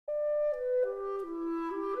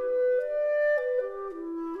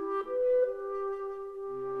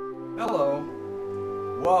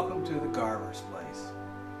welcome to the Carver's Place.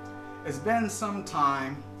 It's been some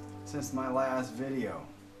time since my last video.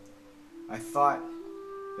 I thought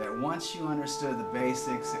that once you understood the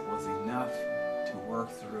basics, it was enough to work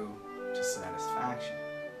through to satisfaction.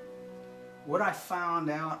 What I found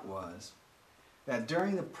out was that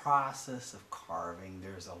during the process of carving,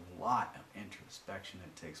 there's a lot of introspection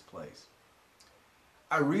that takes place.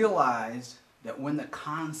 I realized that when the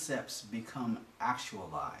concepts become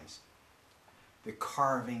actualized, the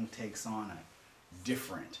carving takes on a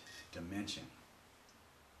different dimension.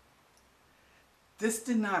 This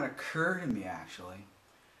did not occur to me actually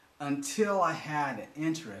until I had an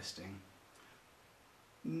interesting,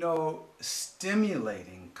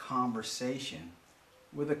 stimulating conversation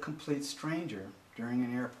with a complete stranger during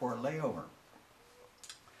an airport layover.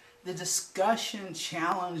 The discussion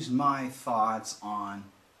challenged my thoughts on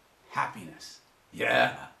happiness.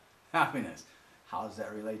 Yeah, happiness. How does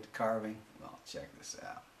that relate to carving? Well, check this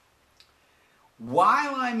out.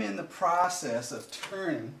 While I'm in the process of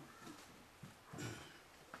turning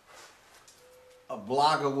a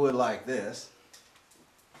block of wood like this,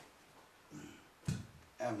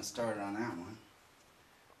 haven't started on that one,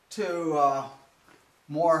 to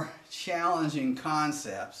more challenging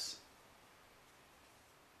concepts.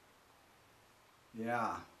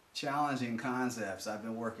 Yeah, challenging concepts. I've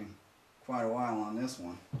been working quite a while on this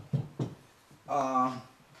one.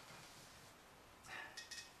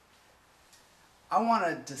 I want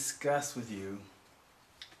to discuss with you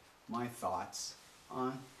my thoughts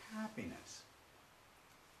on happiness.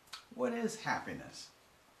 What is happiness?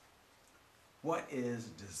 What is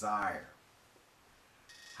desire?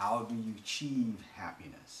 How do you achieve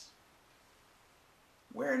happiness?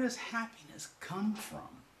 Where does happiness come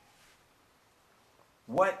from?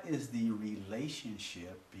 What is the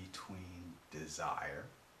relationship between desire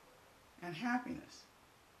and happiness?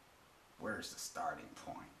 Where's the starting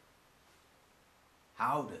point?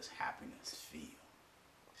 How does happiness feel?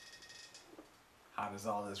 How does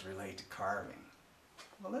all this relate to carving?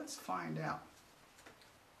 Well, let's find out.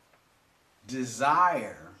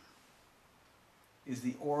 Desire is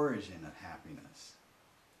the origin of happiness.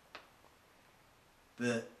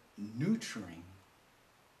 The nurturing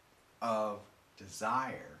of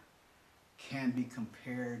desire can be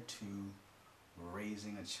compared to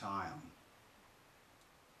raising a child.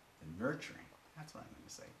 The nurturing, that's what I'm going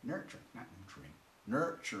to say, nurturing, not nurturing,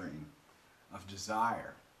 nurturing of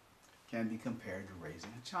desire can be compared to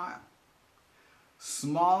raising a child.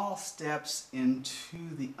 Small steps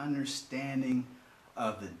into the understanding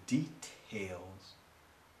of the details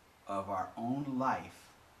of our own life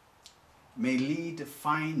may lead to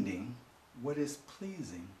finding what is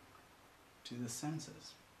pleasing to the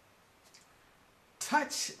senses.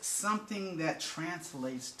 Touch something that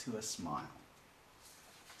translates to a smile.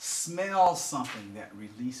 Smell something that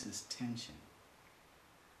releases tension.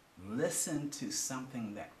 Listen to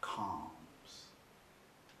something that calms.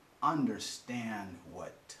 Understand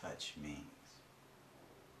what touch means.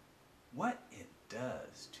 What it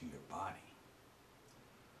does to your body.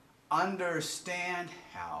 Understand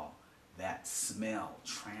how that smell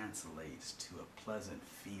translates to a pleasant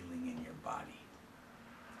feeling in your body.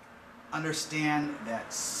 Understand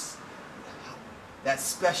that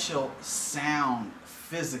special sound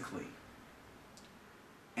physically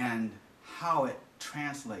and how it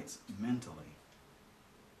translates mentally.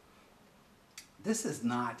 This is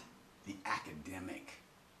not the academic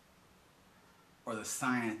or the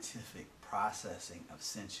scientific processing of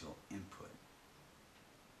sensual input.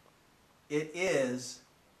 It is,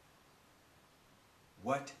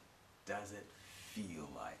 what does it feel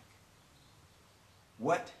like?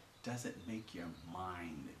 What does it make your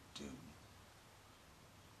mind do?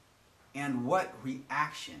 And what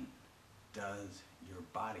reaction does your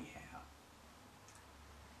body have?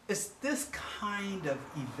 It's this kind of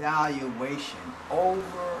evaluation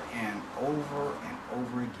over and over and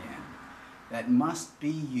over again that must be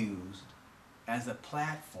used as a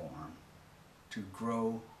platform to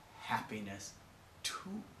grow happiness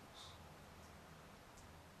tools.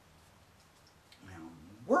 Now,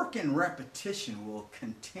 work and repetition will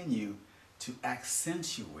continue to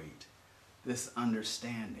accentuate this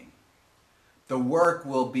understanding. The work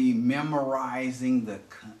will be memorizing the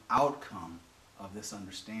outcome of this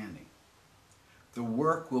understanding. The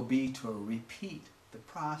work will be to repeat the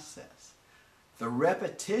process. The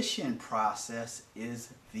repetition process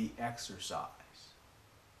is the exercise.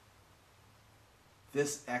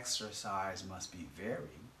 This exercise must be varied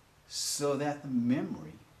so that the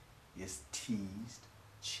memory is teased,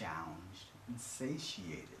 challenged, and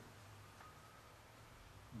satiated.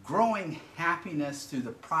 Growing happiness through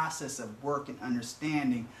the process of work and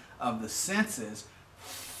understanding of the senses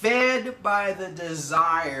fed by the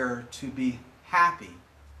desire to be happy,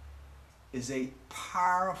 is a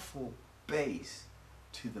powerful base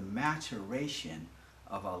to the maturation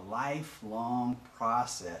of a lifelong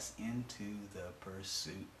process into the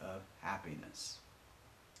pursuit of happiness.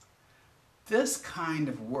 This kind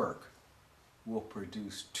of work will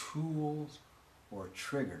produce tools or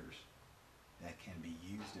triggers that can be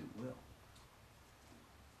used at will.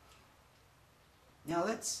 Now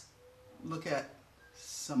let's look at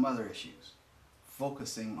some other issues,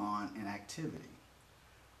 focusing on an activity.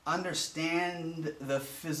 Understand the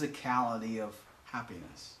physicality of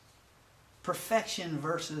happiness. Perfection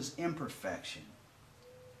versus imperfection.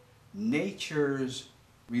 Nature's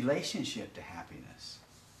relationship to happiness.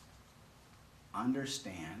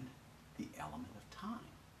 Understand the element of time.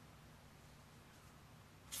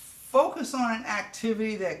 Focus on an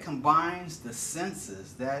activity that combines the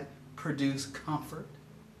senses that produce comfort,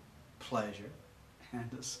 pleasure, and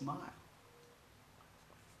a smile.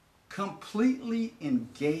 Completely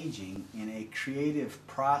engaging in a creative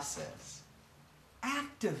process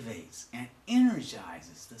activates and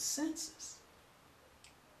energizes the senses.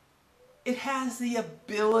 It has the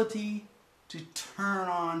ability to turn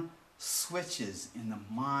on switches in the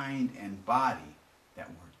mind and body that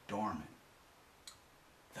were dormant.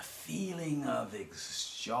 The feeling of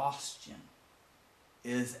exhaustion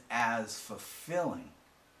is as fulfilling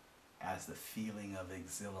as the feeling of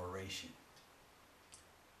exhilaration.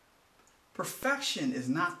 Perfection is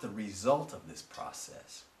not the result of this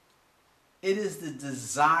process. It is the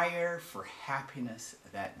desire for happiness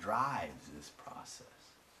that drives this process.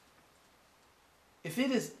 If it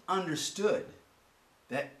is understood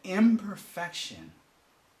that imperfection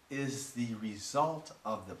is the result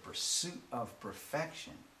of the pursuit of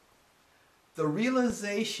perfection, the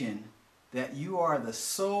realization that you are the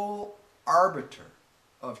sole arbiter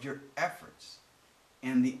of your efforts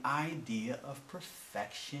and the idea of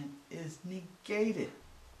perfection is negated.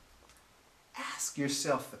 Ask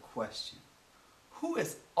yourself the question, who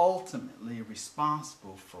is ultimately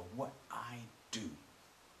responsible for what I do?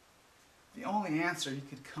 The only answer you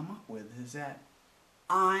could come up with is that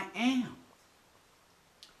I am.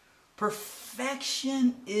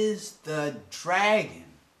 Perfection is the dragon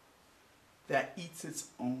that eats its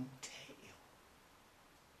own tail.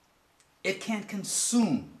 It can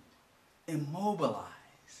consume, immobilize,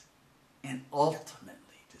 and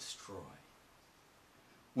ultimately destroy.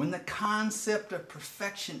 When the concept of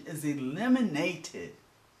perfection is eliminated,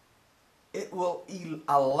 it will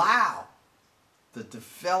allow the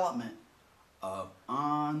development of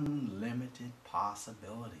unlimited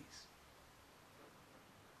possibilities.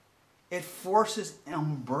 It forces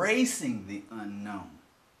embracing the unknown.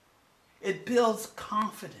 It builds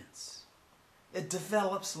confidence. It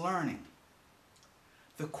develops learning.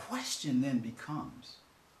 The question then becomes,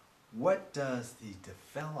 what does the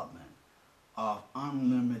development of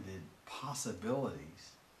unlimited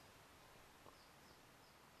possibilities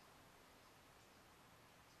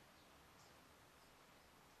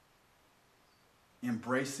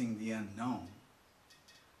embracing the unknown,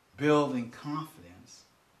 building confidence,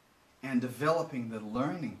 and developing the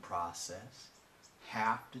learning process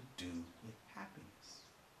have to do with happiness?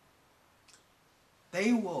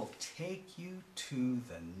 They will take you to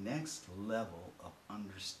the next level of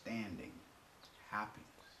understanding happiness.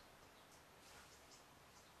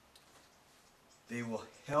 They will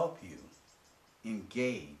help you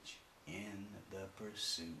engage in the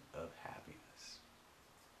pursuit of happiness.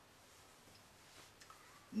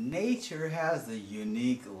 Nature has the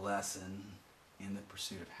unique lesson in the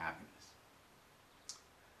pursuit of happiness.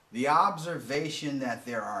 The observation that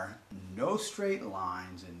there are no straight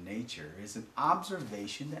lines in nature is an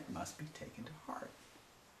observation that must be taken to heart.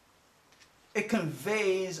 It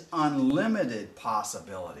conveys unlimited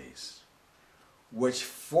possibilities, which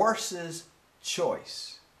forces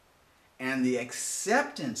choice and the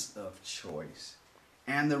acceptance of choice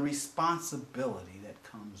and the responsibility that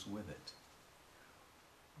comes with it.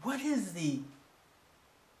 What is the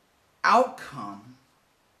outcome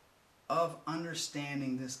of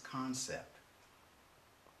understanding this concept?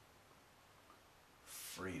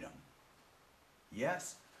 Freedom.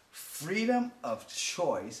 Yes, freedom of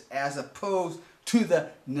choice as opposed to the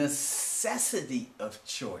necessity of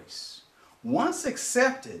choice. Once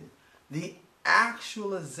accepted, the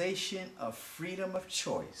actualization of freedom of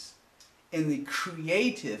choice in the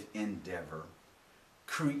creative endeavor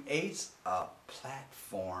creates a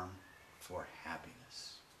platform for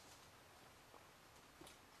happiness.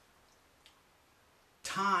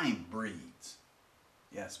 Time breeds.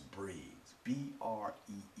 Yes, breeds.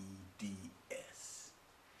 B-R-E-E-D-S.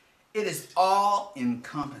 It is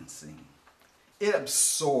all-encompassing. It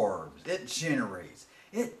absorbs, it generates.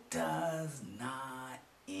 It does not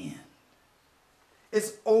end.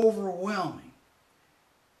 It's overwhelming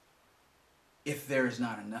if there is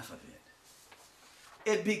not enough of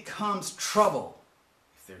it. It becomes trouble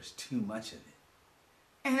if there's too much of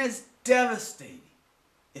it. And it's devastating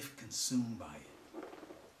if consumed by it.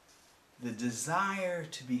 The desire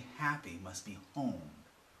to be happy must be honed,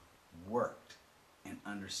 worked, and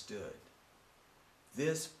understood.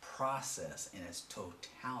 This process in its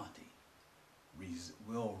totality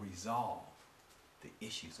will resolve the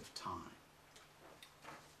issues of time.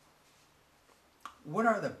 What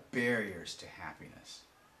are the barriers to happiness?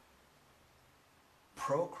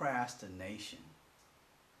 Procrastination,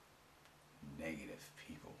 negative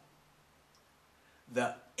people.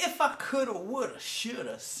 The if I coulda, woulda,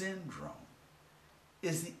 shoulda syndrome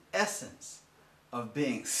is the essence of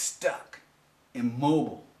being stuck,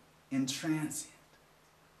 immobile, intransient.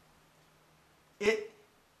 It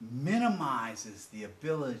minimizes the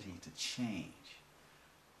ability to change,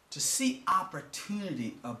 to see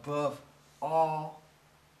opportunity above all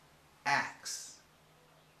acts,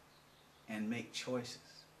 and make choices.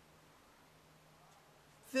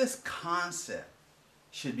 This concept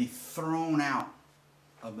should be thrown out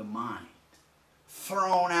of the mind,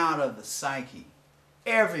 thrown out of the psyche,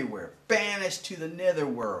 everywhere, banished to the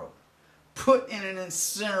netherworld, put in an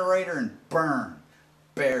incinerator and burned,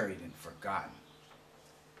 buried and forgotten.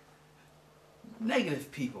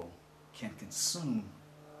 Negative people can consume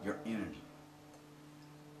your energy.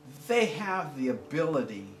 They have the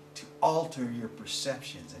ability to alter your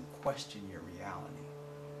perceptions and question your reality.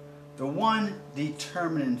 The one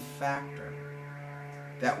determining factor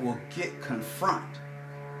that will confront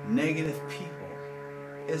negative people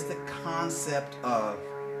is the concept of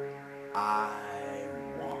I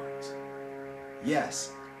want.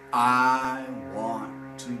 Yes, I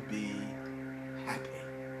want to be happy.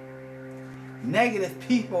 Negative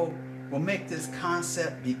people will make this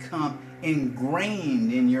concept become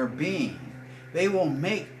ingrained in your being. They will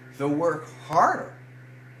make the work harder,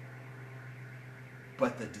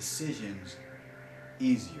 but the decisions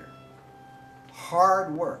easier.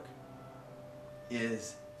 Hard work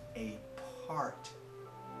is a part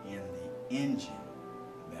in the engine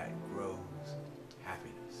that grows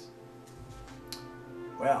happiness.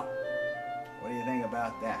 Well, what do you think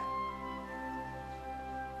about that?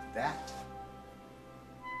 That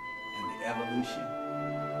and the evolution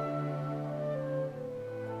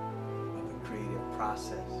of the creative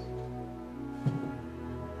process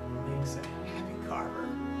makes a happy carver.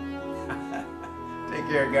 Take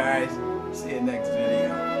care, guys. See you next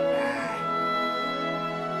video.